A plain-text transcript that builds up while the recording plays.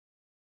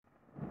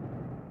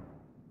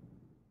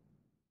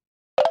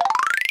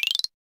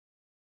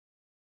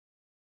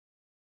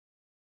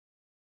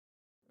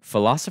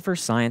Philosopher,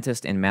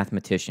 scientist, and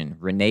mathematician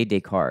René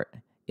Descartes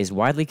is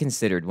widely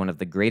considered one of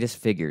the greatest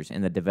figures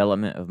in the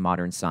development of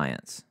modern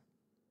science.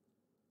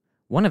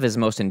 One of his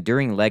most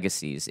enduring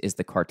legacies is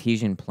the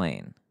Cartesian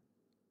plane.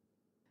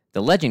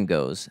 The legend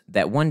goes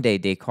that one day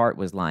Descartes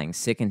was lying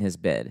sick in his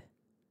bed.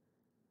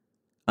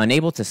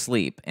 Unable to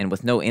sleep and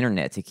with no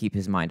internet to keep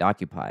his mind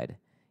occupied,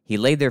 he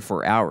lay there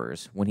for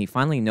hours when he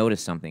finally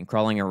noticed something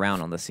crawling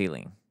around on the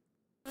ceiling.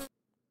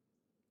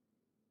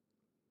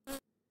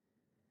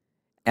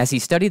 As he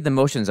studied the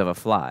motions of a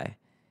fly,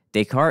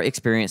 Descartes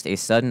experienced a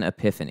sudden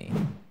epiphany,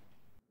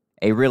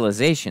 a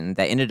realization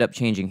that ended up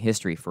changing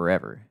history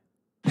forever.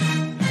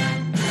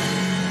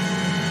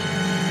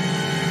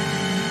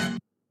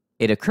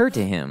 It occurred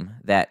to him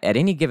that at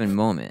any given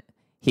moment,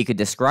 he could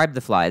describe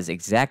the fly's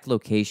exact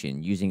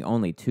location using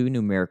only two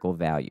numerical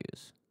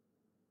values.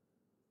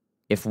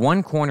 If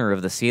one corner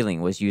of the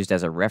ceiling was used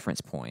as a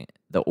reference point,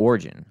 the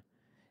origin,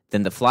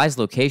 then the fly's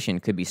location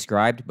could be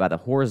described by the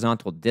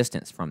horizontal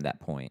distance from that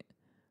point,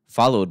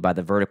 followed by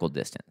the vertical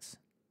distance.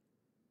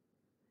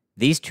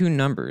 These two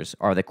numbers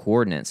are the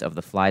coordinates of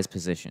the fly's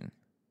position.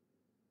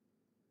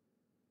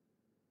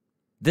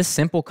 This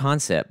simple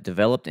concept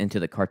developed into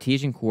the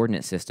Cartesian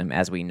coordinate system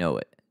as we know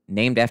it,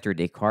 named after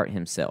Descartes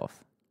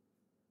himself.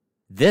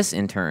 This,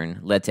 in turn,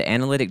 led to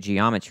analytic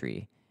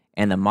geometry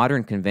and the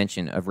modern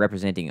convention of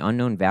representing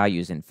unknown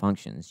values in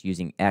functions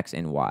using x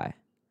and y.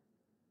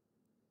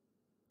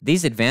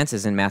 These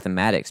advances in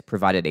mathematics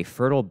provided a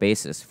fertile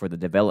basis for the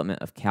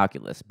development of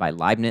calculus by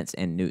Leibniz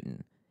and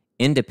Newton,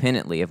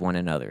 independently of one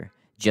another,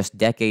 just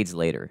decades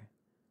later.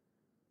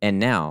 And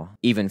now,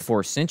 even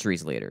 4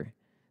 centuries later,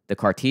 the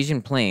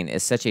Cartesian plane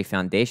is such a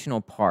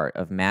foundational part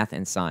of math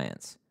and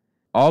science,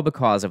 all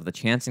because of the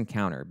chance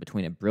encounter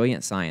between a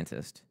brilliant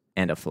scientist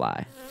and a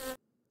fly.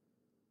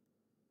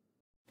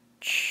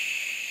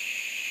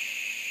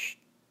 Shh.